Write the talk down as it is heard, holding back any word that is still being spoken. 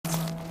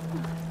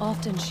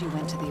Often she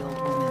went to the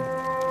old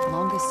woman,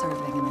 longest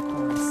serving in the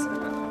chorus,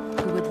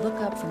 who would look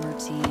up from her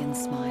tea and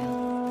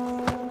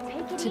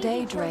smile.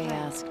 Today, Dre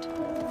asked,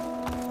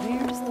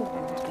 where does the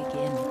world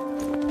begin?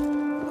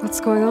 What's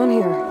going on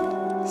here?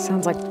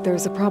 Sounds like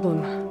there's a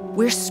problem.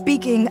 We're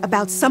speaking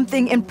about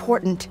something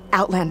important,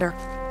 Outlander.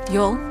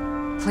 Yul,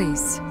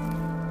 please.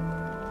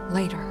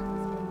 Later.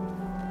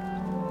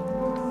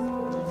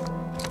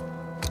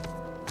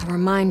 A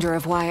reminder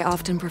of why I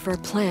often prefer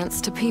plants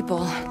to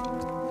people.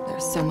 They're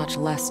so much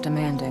less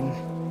demanding.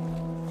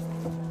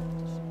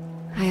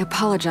 I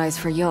apologize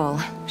for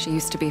Yul. She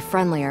used to be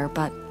friendlier,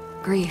 but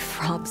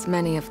grief robs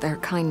many of their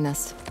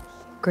kindness.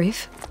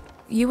 Grief?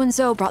 You and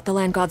Zoe brought the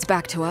land gods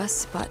back to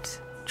us, but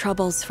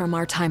troubles from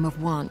our time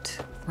of want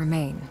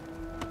remain.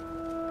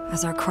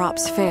 As our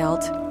crops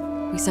failed,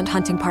 we sent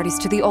hunting parties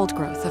to the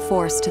Oldgrowth, a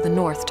forest to the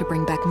north, to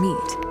bring back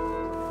meat.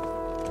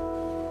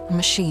 A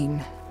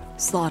machine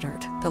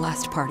slaughtered the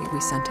last party we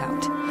sent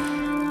out.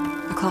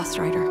 A cloth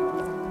strider.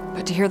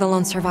 But to hear the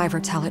lone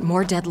survivor tell it,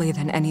 more deadly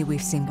than any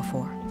we've seen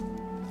before.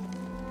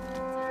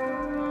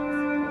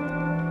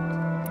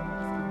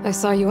 I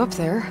saw you up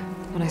there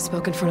when I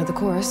spoke in front of the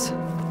chorus.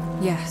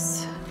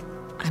 Yes.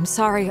 I'm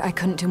sorry I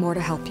couldn't do more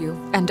to help you,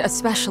 and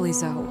especially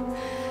Zoe.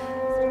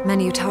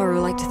 Many Utaru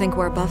like to think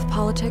we're above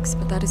politics,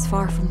 but that is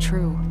far from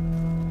true.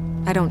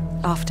 I don't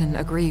often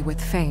agree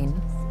with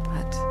Fane,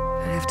 but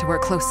I have to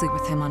work closely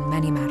with him on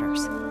many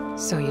matters.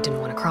 So you didn't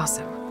want to cross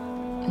him?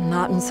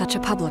 Not in such a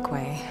public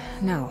way,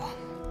 no.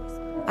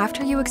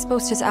 After you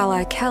exposed his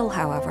ally Kel,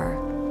 however,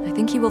 I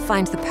think he will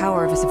find the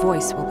power of his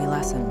voice will be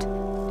lessened.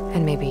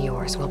 And maybe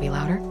yours will be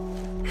louder?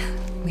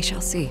 We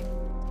shall see.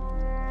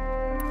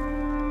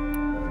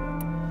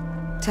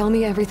 Tell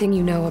me everything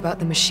you know about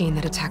the machine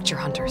that attacked your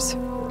hunters.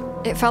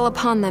 It fell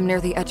upon them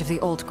near the edge of the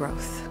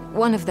Oldgrowth.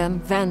 One of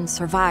them, Ven,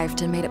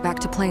 survived and made it back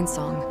to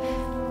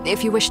Plainsong.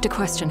 If you wish to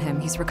question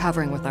him, he's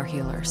recovering with our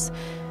healers.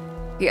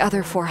 The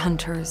other 4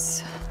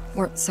 hunters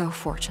weren't so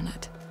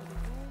fortunate.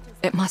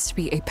 It must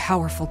be a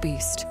powerful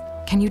beast.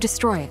 Can you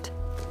destroy it?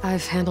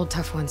 I've handled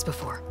tough ones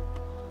before.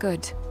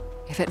 Good.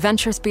 If it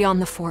ventures beyond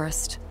the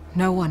forest,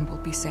 no one will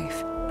be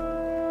safe.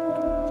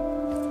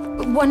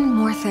 One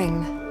more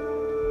thing.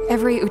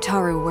 Every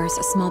Utaru wears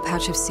a small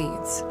pouch of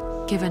seeds,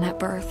 given at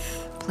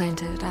birth,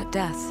 planted at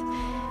death.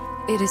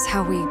 It is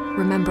how we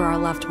remember our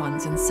loved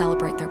ones and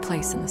celebrate their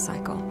place in the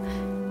cycle.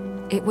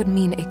 It would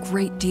mean a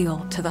great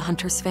deal to the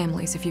hunters'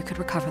 families if you could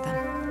recover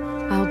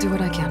them. I'll do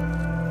what I can.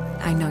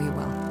 I know you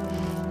will.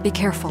 Be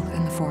careful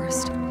in the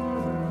forest.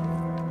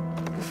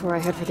 Before I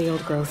head for the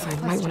Oldgrowth, I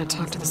might want to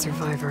talk to the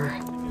survivor.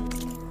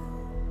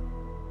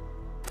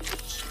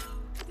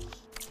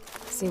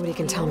 See what he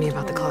can tell me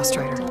about the Claw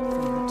Strider.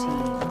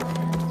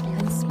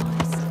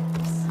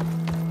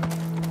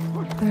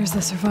 There's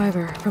the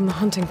survivor from the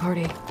hunting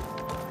party.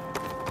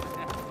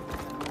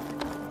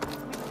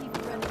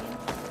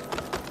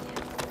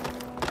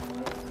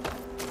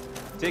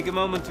 Take a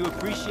moment to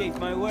appreciate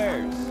my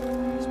wares,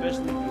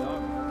 especially the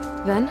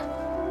armor. Ven?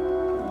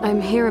 I'm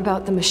here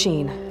about the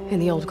machine in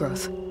the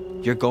Oldgrowth.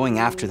 You're going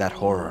after that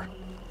horror.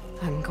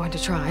 I'm going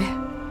to try.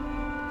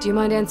 Do you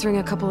mind answering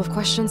a couple of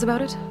questions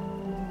about it?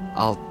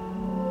 I'll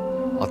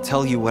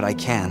tell you what I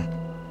can.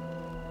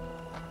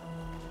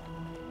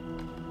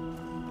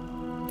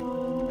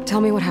 Tell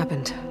me what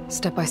happened,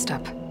 step by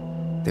step.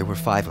 There were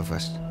 5 of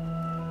us,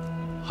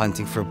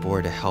 hunting for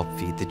boar to help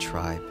feed the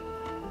tribe,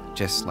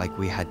 just like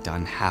we had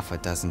done half a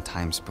dozen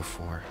times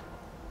before.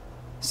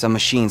 Some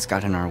machines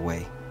got in our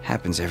way.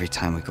 Happens every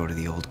time we go to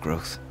the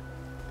Oldgrowth.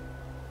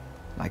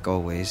 Like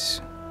always,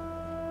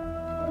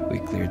 we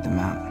cleared them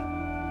out.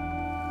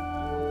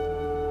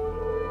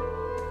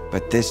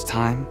 But this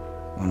time,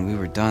 when we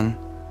were done,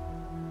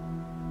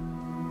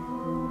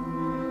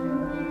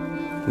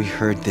 we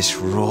heard this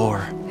roar.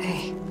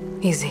 Hey,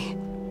 easy.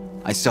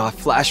 I saw a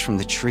flash from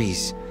the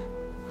trees,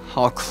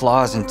 all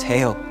claws and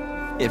tail.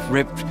 It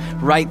ripped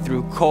right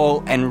through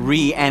Cole and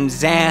Ree, and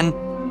Zan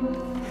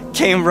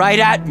came right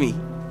at me,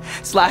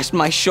 slashed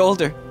my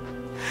shoulder.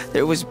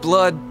 There was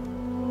blood.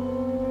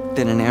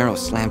 Then an arrow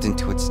slammed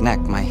into its neck.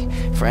 My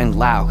friend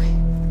Lau,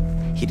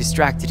 he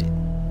distracted it.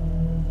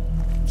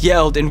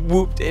 Yelled and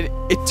whooped. It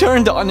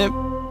turned on him.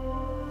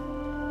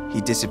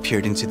 He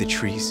disappeared into the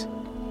trees,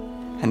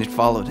 and it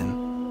followed him.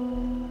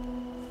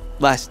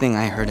 Last thing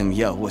I heard him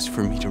yell was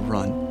for me to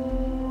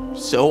run.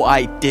 So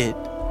I did.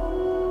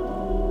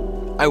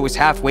 I was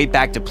halfway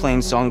back to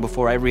Plainsong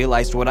before I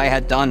realized what I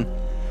had done.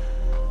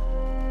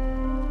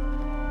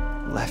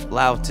 Left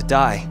Lau to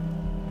die.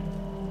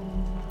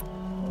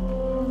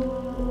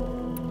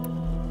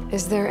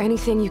 Is there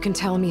anything you can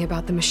tell me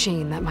about the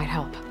machine that might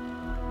help?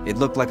 It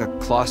looked like a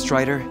claw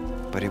strider,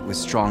 but it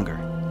was stronger.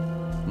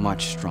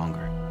 Much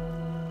stronger.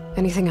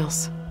 Anything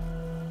else?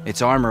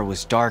 Its armor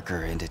was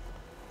darker, and it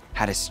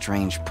had a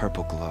strange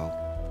purple glow.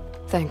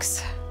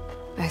 Thanks.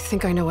 I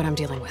think I know what I'm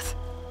dealing with.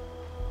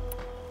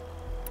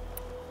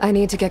 I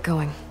need to get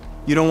going.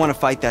 You don't want to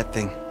fight that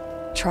thing.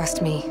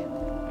 Trust me.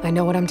 I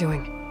know what I'm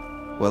doing.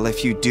 Well,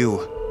 if you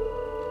do,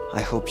 I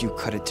hope you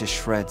cut it to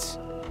shreds.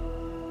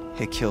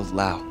 It killed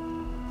Lau.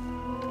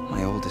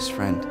 my oldest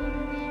friend.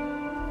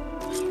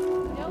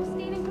 No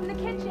stealing from the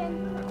kitchen.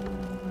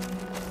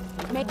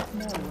 Make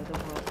more with the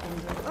world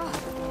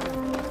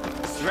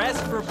ended. Dress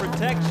for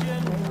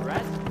protection.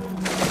 Dress.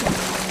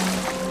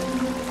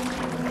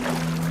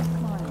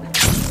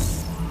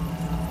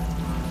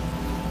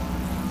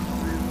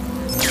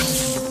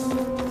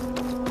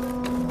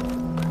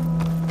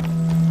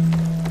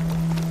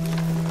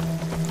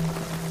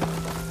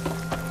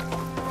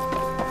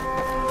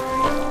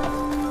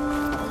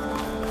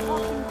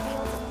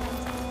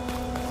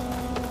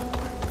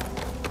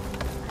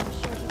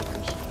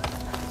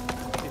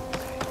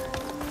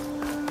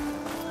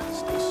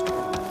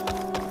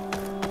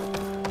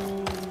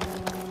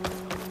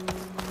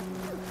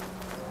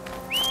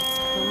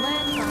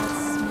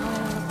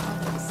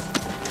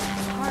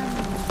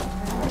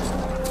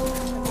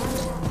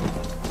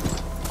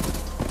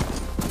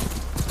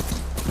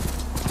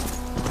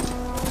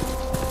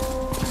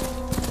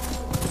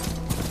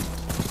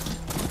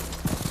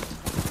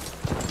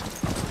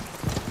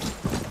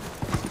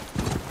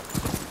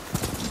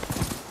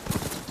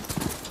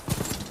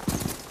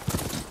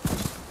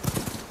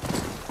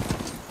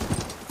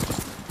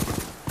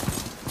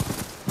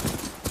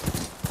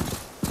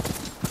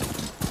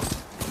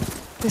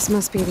 This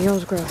must be the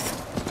old growth.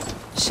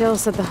 Shell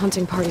said the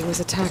hunting party was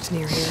attacked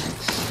near here.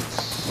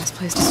 Best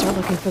place to start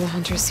looking for the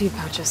hunter's seed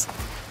pouches.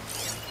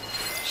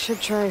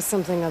 Should try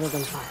something other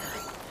than fire.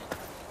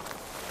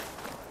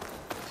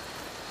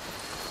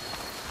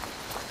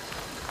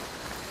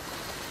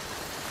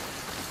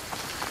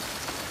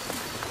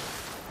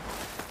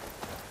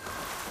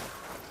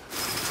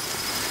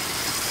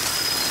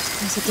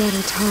 There's a dead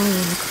Atari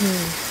in the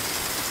clearing.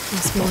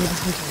 Must be one of the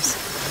hunters.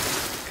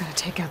 Gotta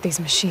take out these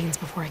machines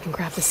before I can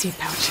grab the seed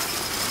pouch.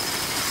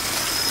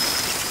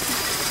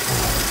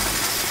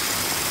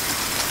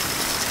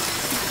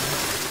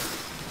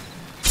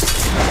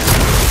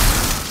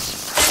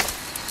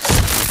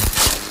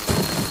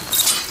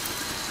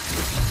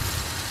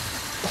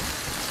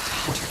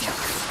 Hunter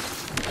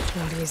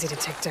killer. Not easy to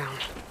take down.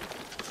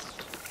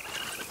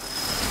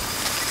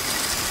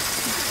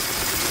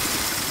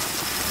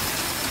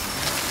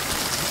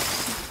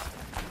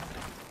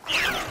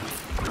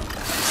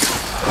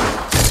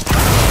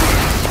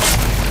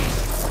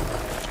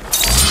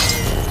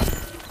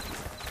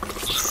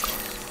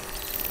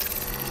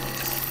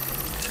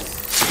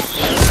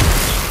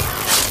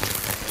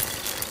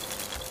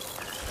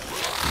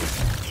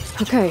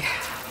 Okay,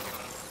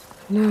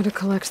 now to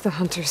collect the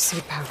hunter's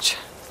seed pouch.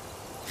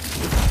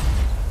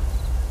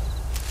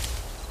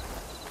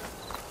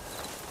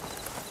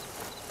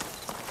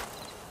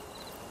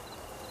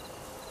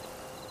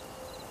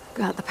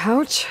 Got the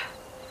pouch,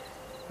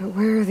 but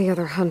where are the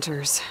other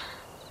hunters?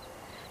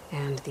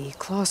 And the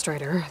claw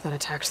strider that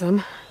attacked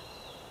them?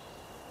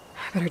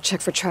 I better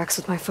check for tracks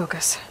with my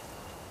focus.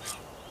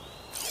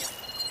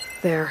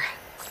 There.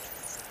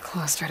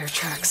 Claw strider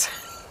tracks.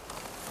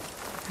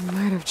 I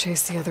might have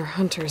chased the other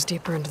hunters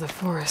deeper into the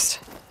forest.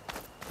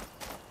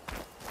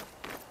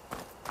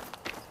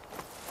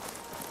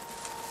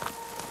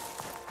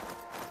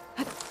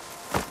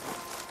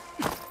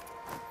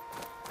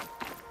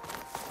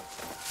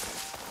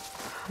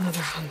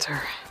 Another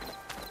hunter.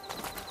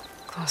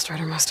 Claw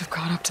strider must have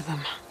caught up to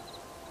them.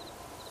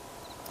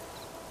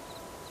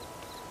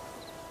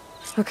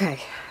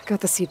 Okay, got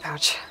the seed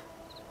pouch.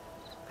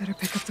 Better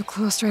pick up the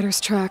claw strider's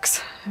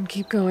tracks and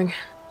keep going.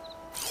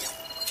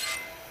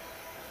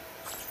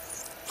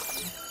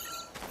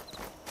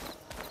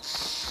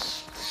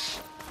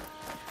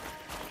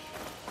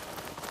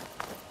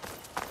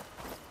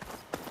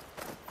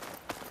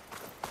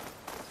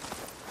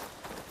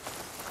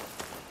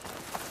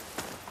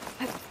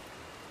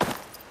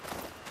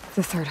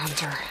 The third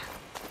hunter.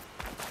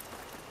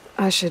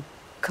 I should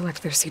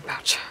collect their seed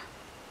pouch.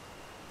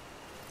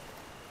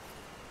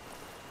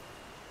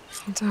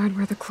 He died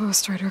where the claw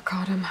strider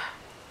caught him.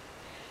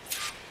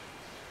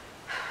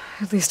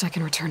 At least I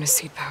can return his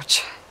seed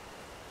pouch.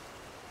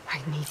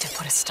 I need to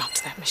put a stop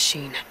to that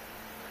machine.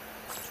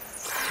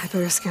 I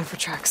better scan for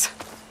tracks.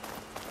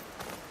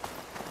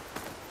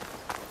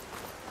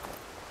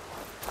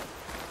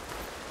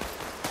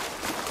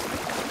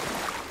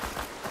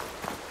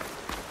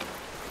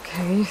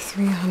 Okay,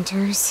 3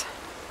 hunters.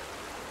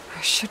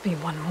 There should be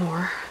one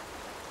more.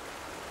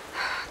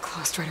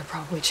 Claw strider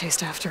probably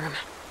chased after him.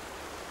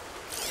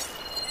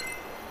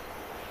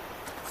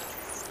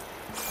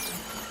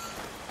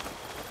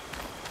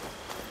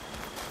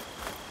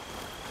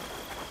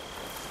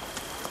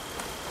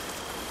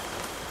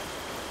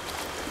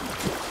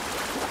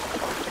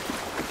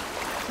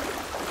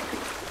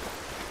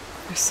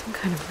 There's some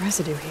kind of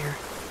residue here.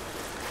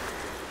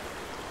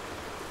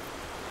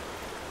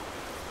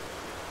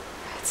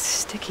 It's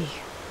sticky,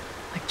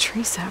 like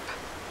tree sap.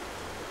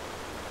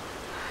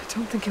 I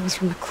don't think it was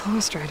from the claw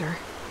strider.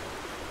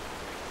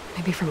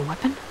 Maybe from a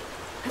weapon?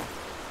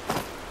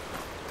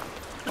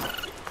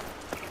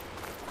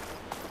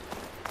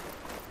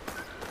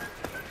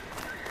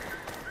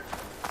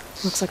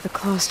 Looks like the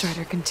claw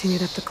strider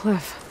continued up the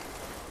cliff.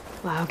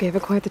 Lau gave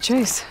it quite the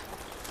chase.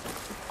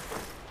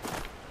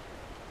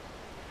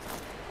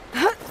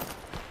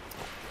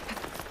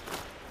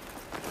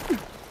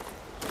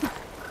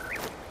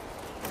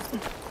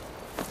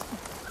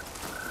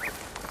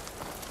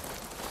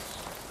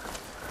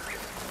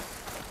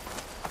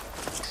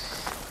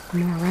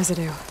 More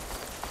residue.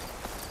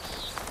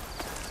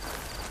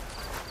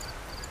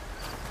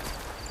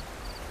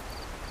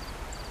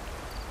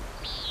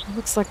 It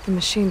looks like the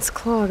machine's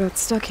claw got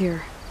stuck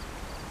here.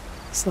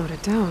 Slowed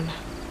it down,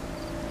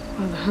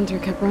 while the hunter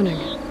kept running.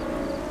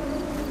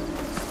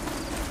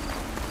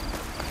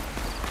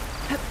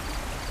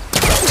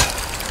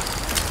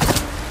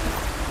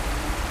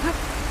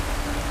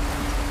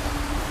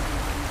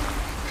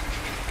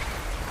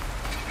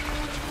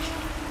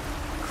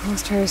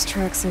 Crosshair's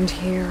tracks end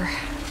here.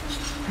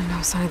 And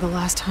no sign of the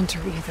last hunter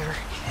either.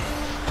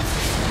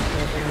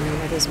 I don't know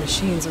why those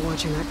machines are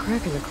watching that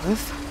crack in the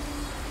cliff.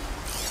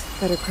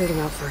 Better clear them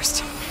out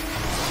first.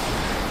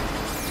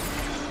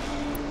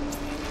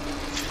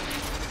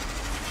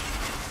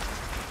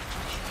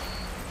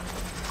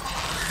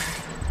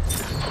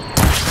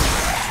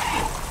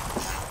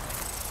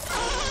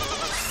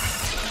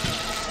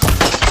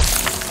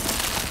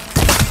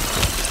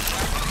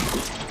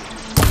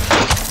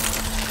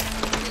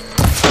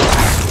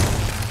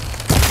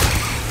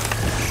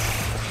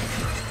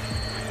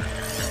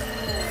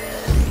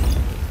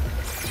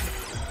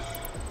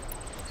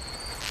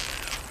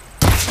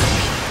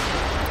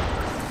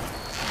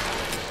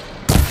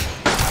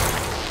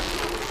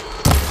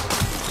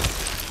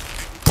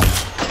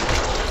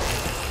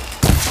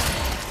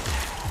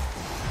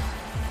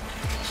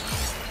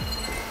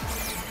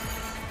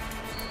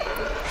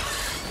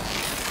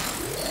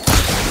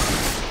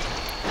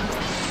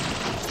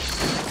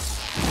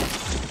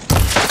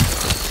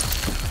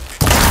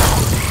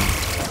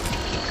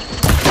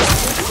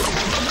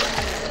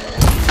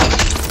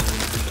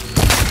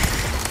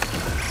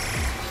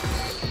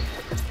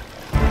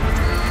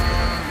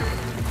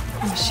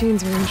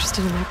 Machines were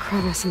interested in that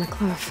crevice in the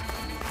cliff.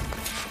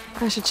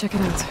 I should check it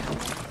out.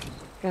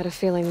 Got a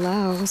feeling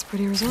Lao was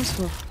pretty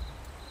resourceful.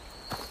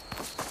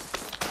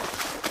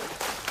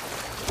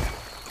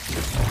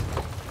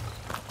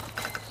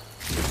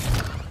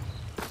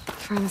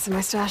 Find this in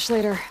my stash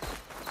later.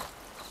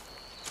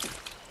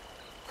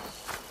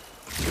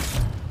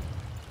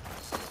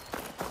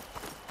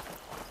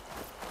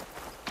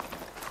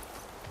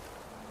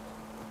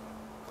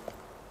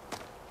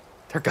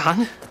 They're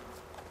gone?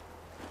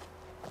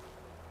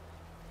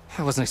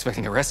 I wasn't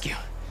expecting a rescue.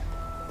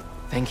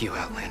 Thank you,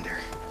 Outlander.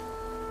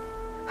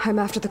 I'm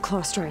after the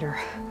Claw Strider.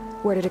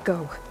 Where did it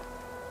go?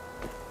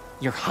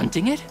 You're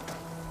hunting it?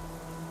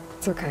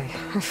 It's okay.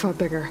 I fought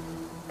bigger.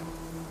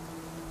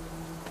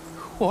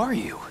 Who are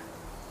you?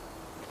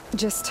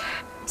 Just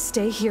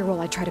stay here while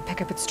I try to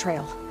pick up its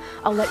trail.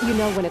 I'll let you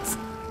know when it's...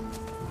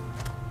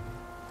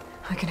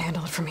 I can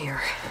handle it from here.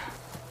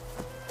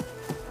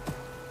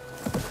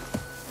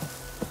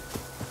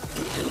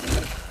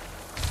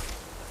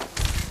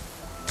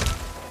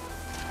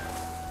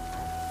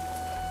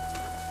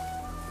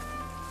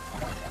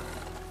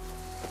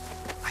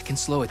 I can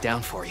slow it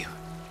down for you.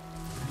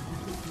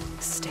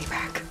 Stay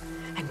back,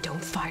 and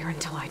don't fire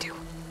until I do.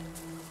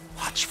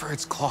 Watch for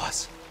its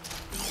claws.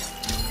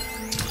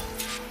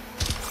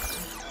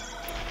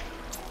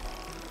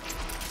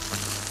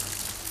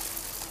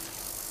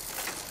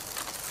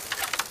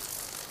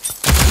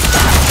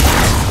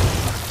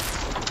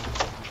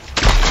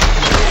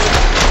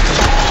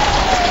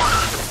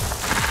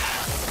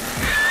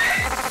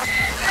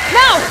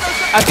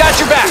 I've got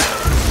your back!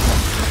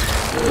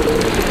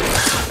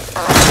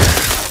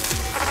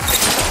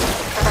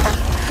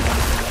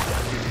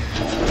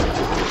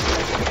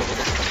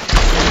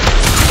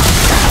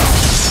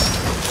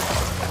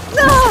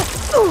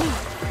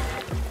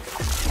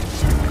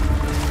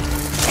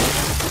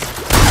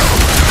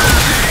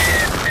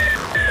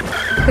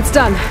 It's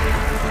done.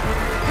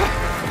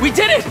 We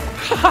did it!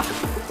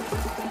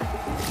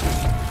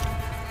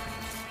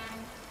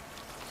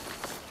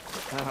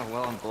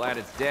 Well, I'm glad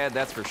it's dead,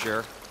 that's for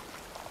sure.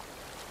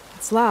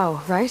 It's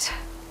Lao, right?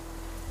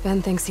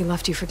 Ben thinks he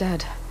left you for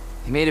dead.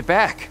 He made it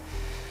back.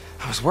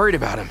 I was worried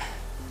about him.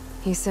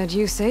 He said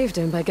you saved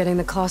him by getting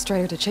the Claw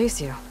Strider to chase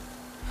you.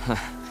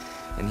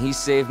 And he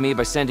saved me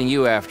by sending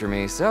you after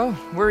me, so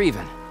we're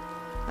even.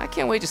 I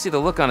can't wait to see the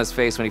look on his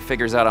face when he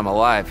figures out I'm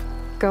alive.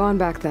 Go on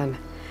back then.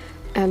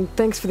 And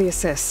thanks for the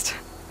assist.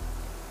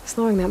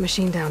 Slowing that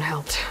machine down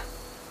helped.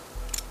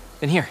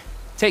 And here,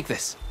 take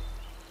this.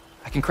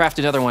 I can craft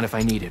another one if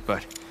I need it,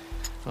 but...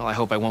 well, I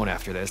hope I won't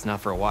after this,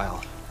 not for a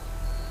while.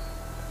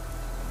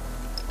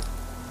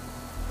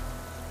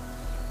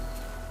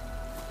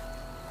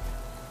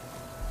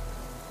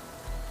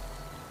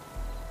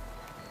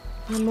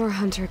 One more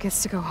hunter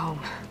gets to go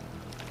home.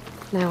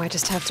 Now I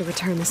just have to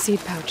return the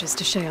seed pouches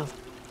to Shale.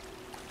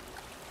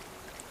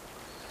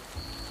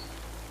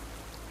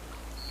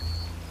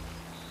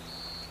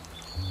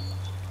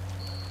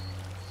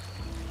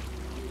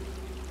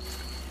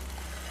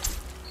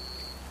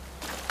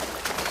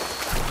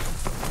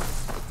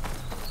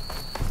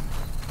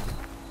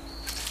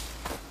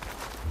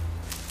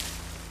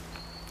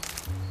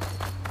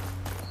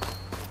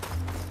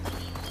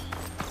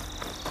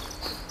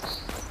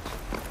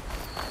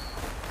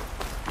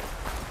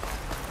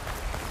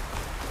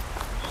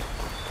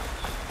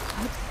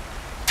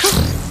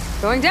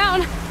 Going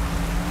down!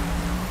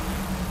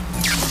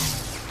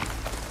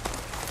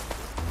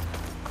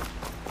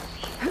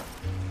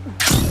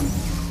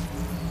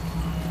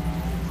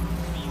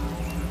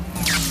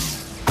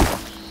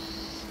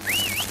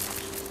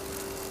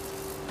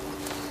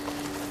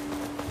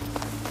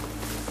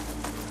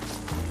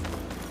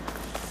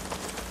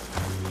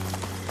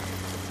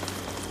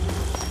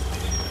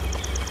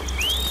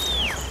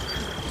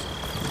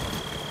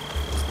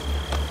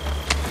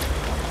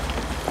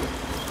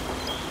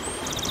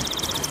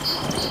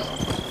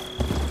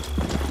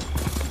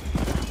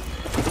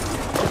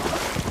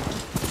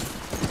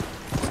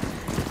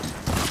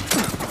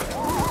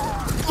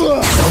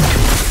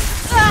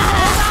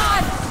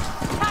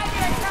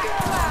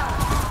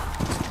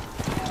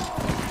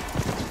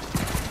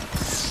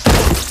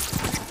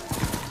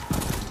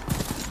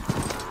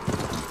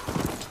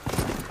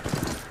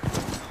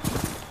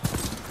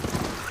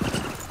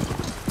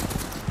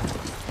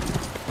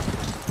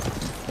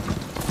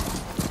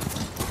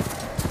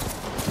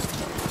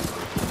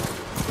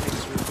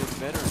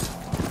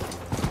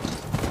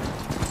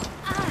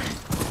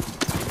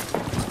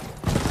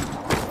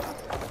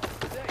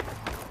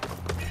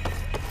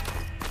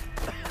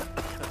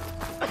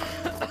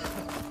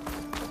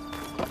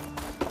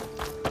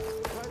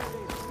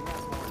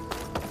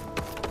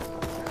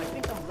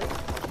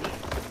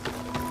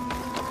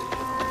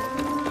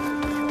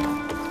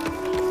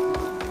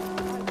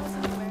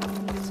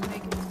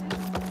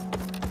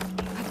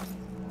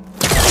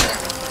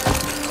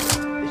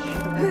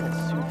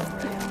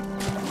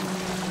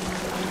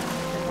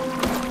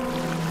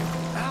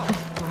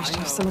 Washed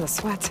off some of the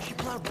sweat. She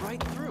plowed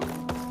right through.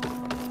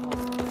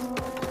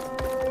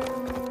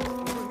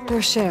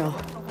 There's Shale.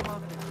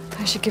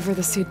 I should give her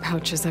the seed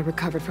pouches I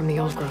recovered from the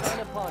old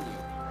growth.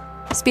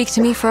 Speak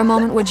to me for a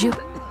moment, would you?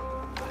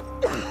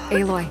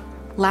 Aloy,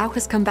 Lao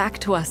has come back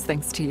to us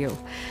thanks to you.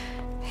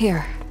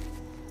 Here.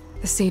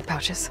 The seed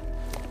pouches.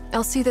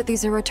 I'll see that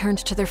these are returned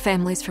to their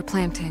families for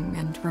planting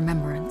and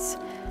remembrance.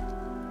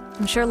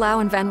 I'm sure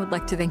Lao and Van would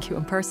like to thank you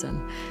in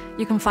person.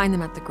 You can find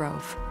them at the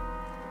Grove.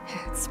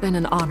 It's been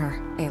an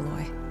honor,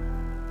 Aloy.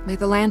 May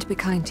the land be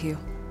kind to you.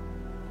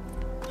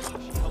 She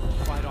helped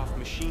fight off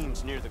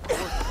machines near the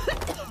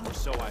court, or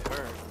so I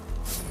heard.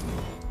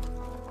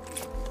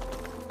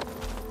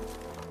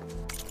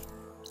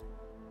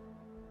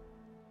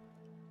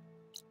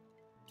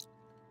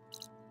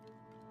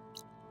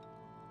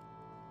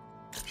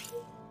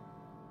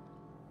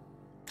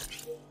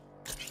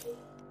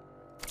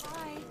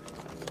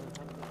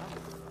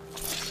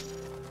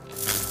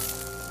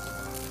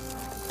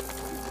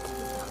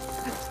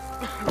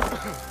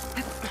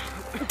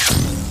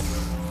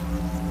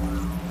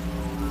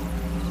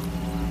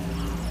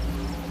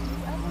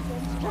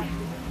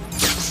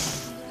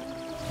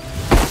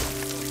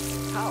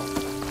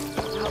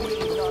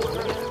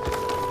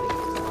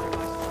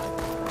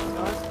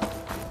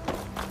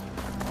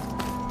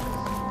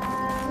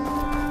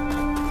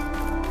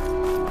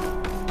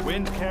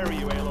 Wind carry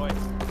you, Aloy.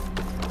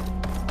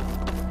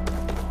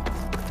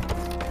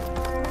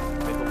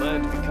 May the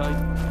land be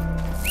kind.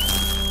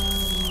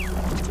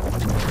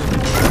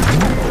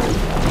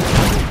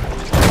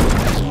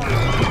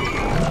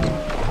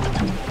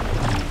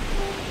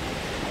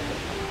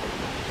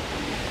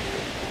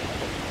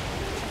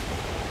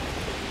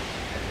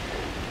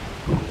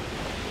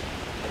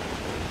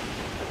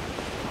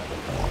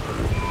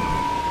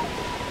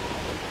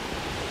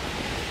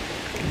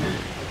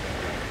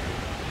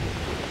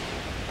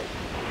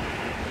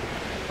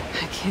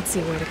 I can't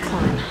see where to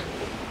climb.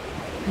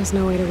 There's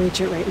no way to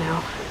reach it right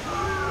now.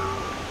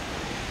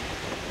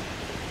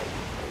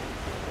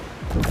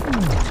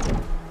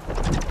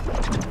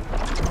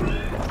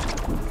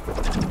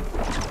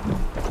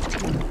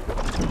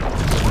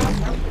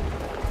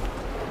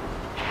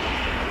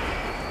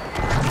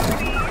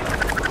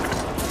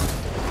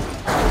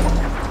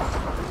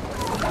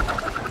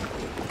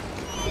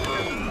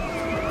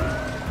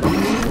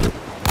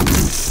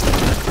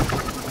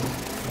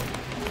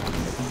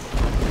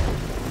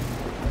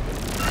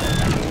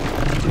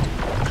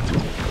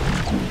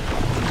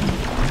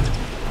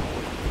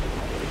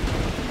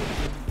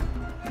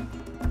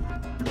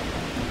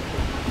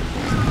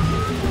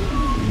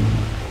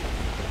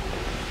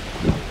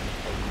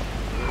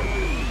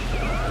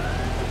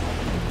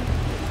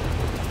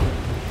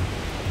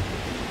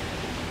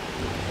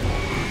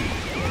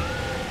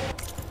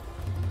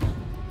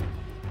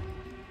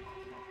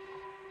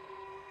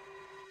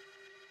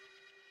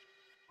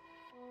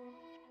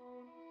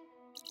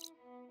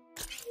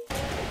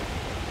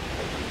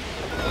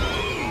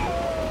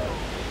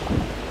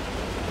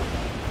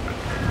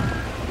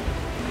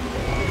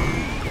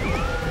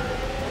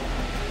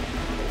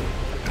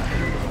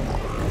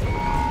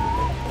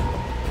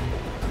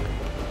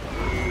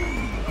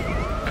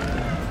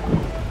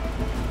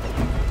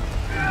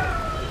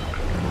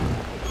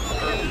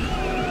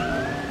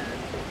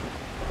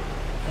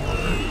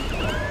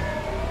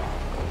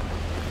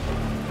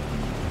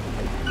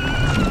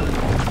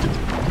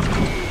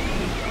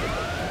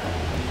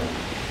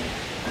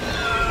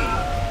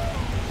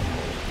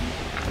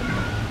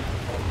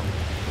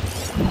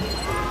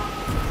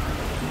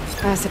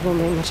 Acid won't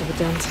make much of a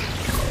dent.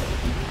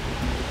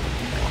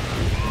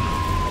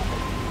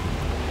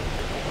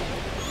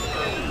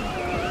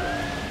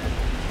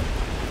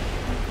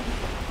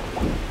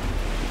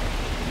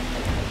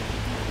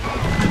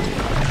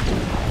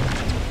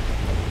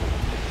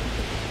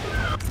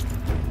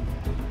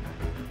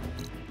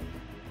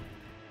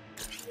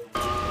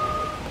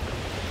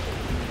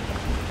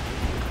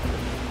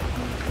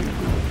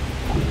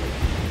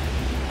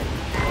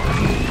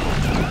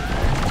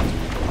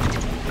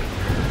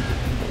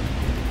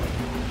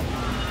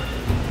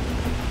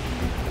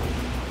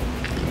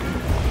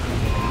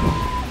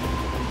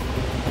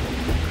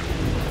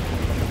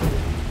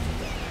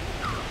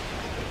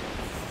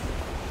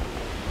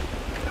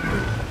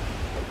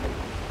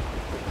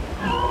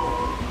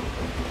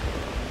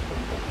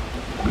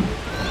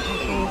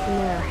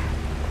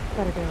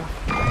 Better go.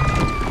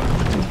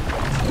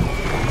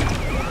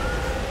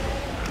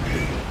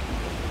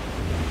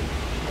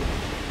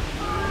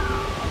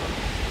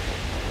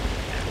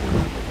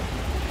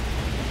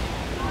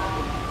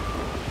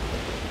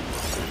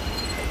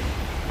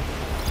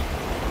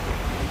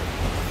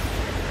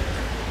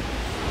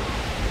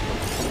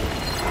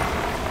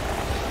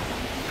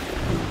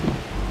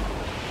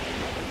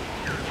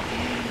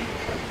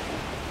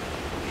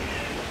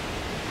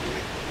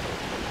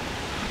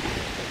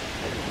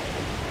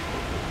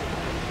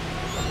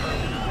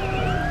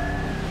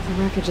 The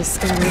wreckage is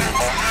scattered.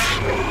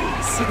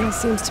 The signal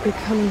seems to be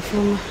coming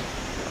from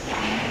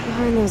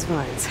behind those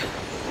vines.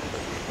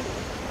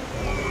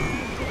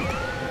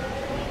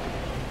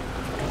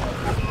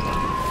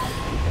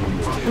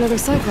 Another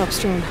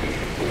Cyclops drone.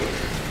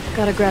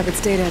 Gotta grab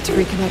its data to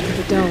reconnect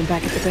with the dome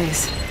back at the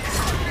base.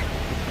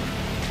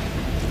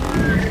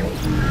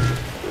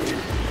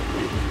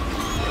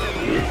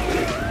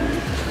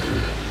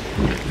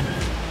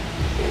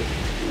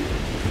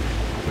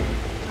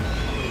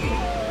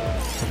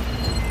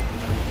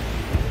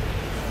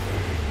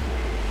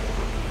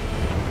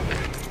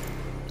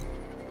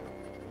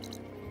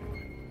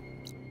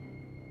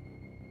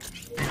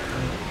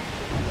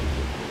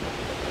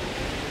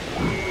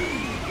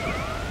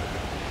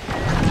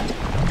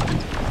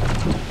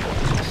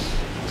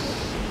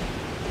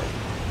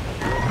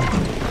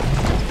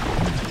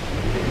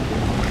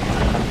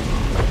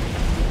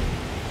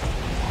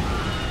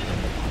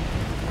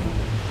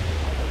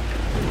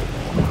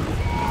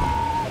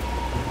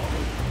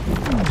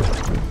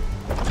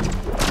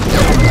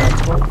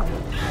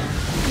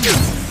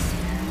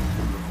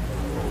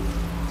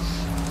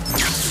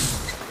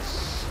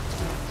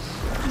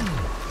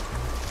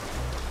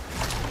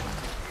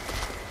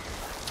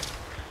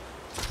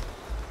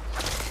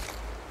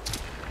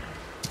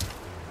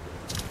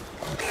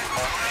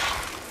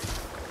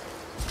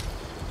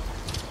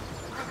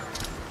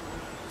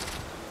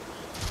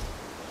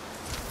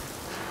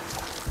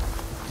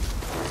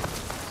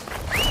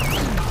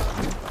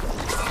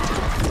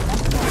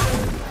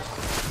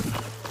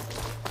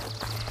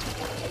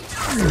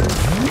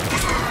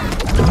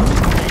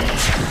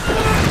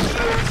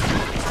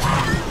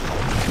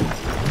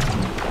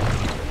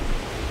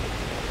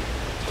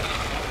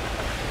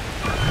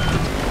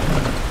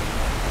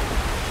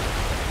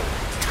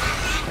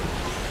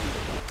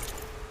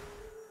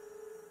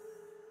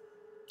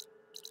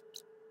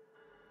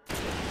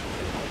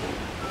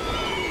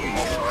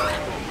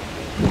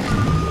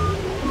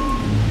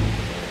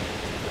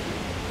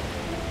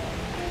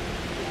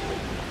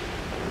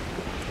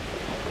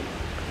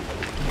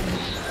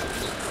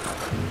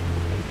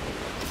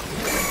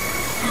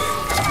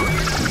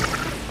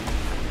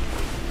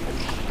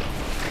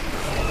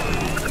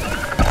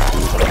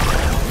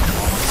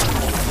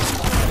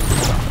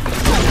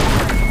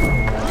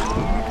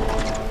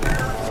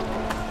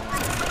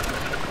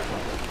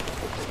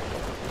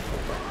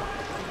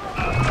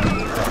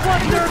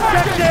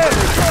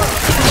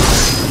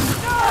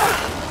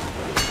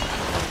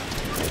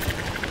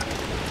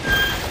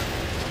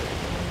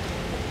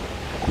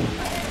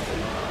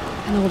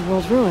 An old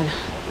world ruin.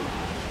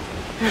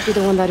 Might be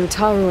the one that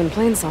Utaru in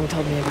Plainsong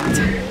told me about.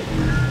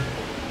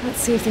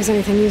 Let's see if there's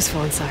anything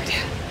useful inside.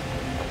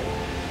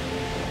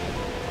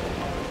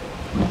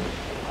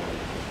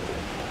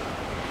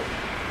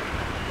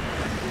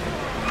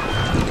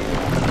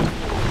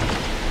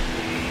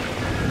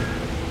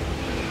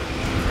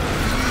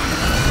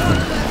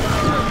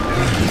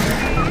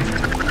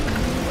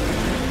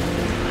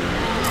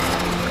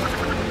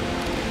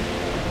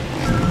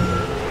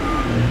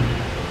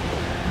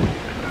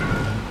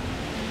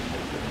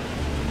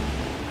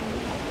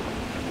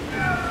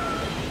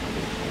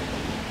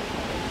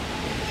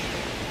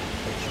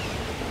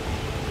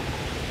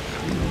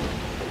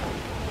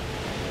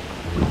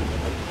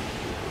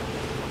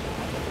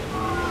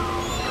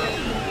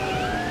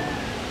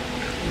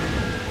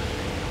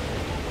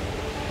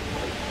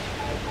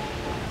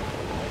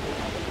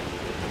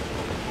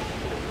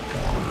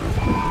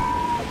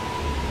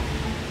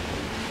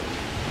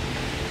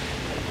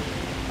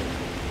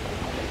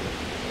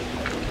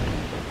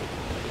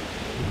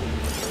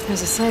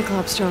 There's a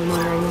Cyclops drone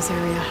monitoring this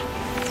area.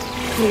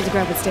 I need to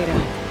grab its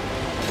data.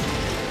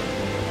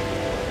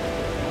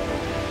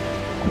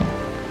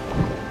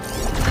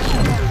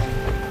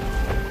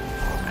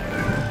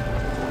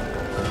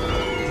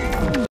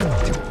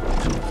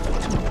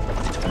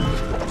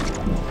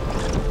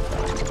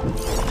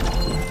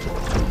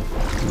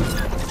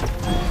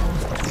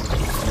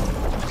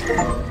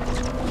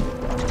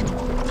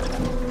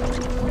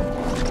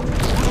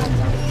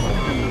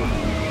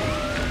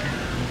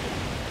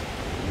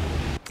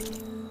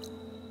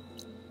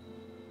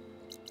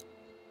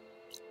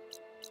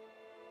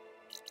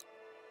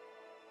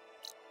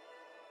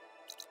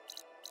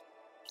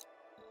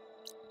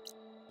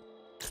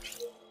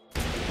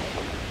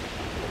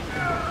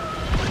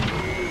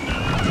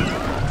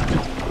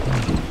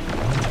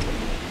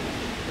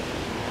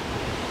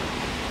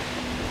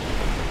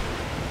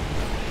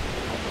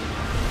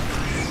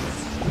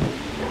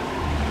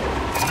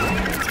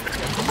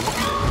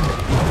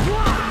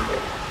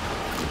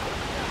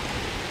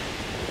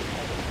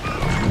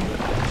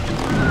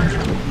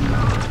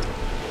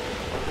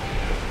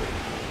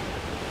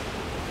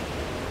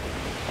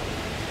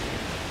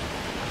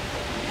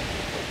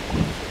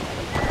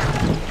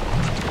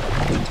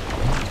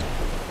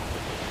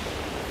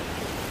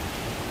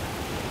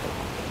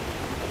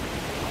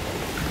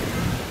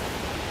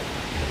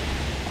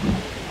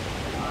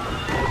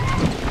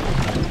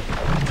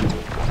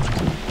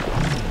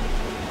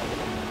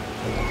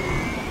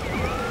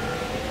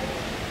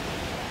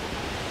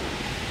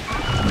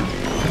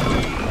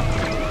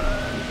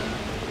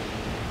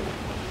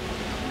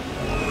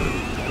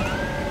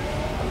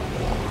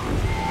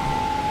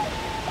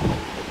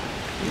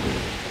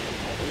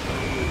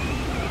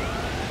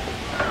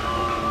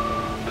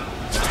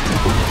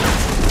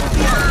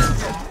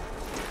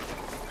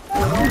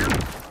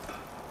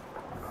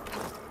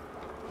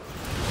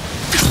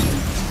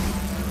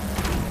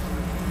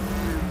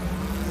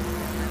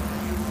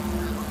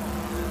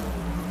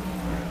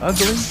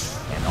 ugly,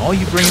 and all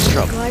you bring is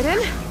trouble. Glide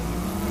in.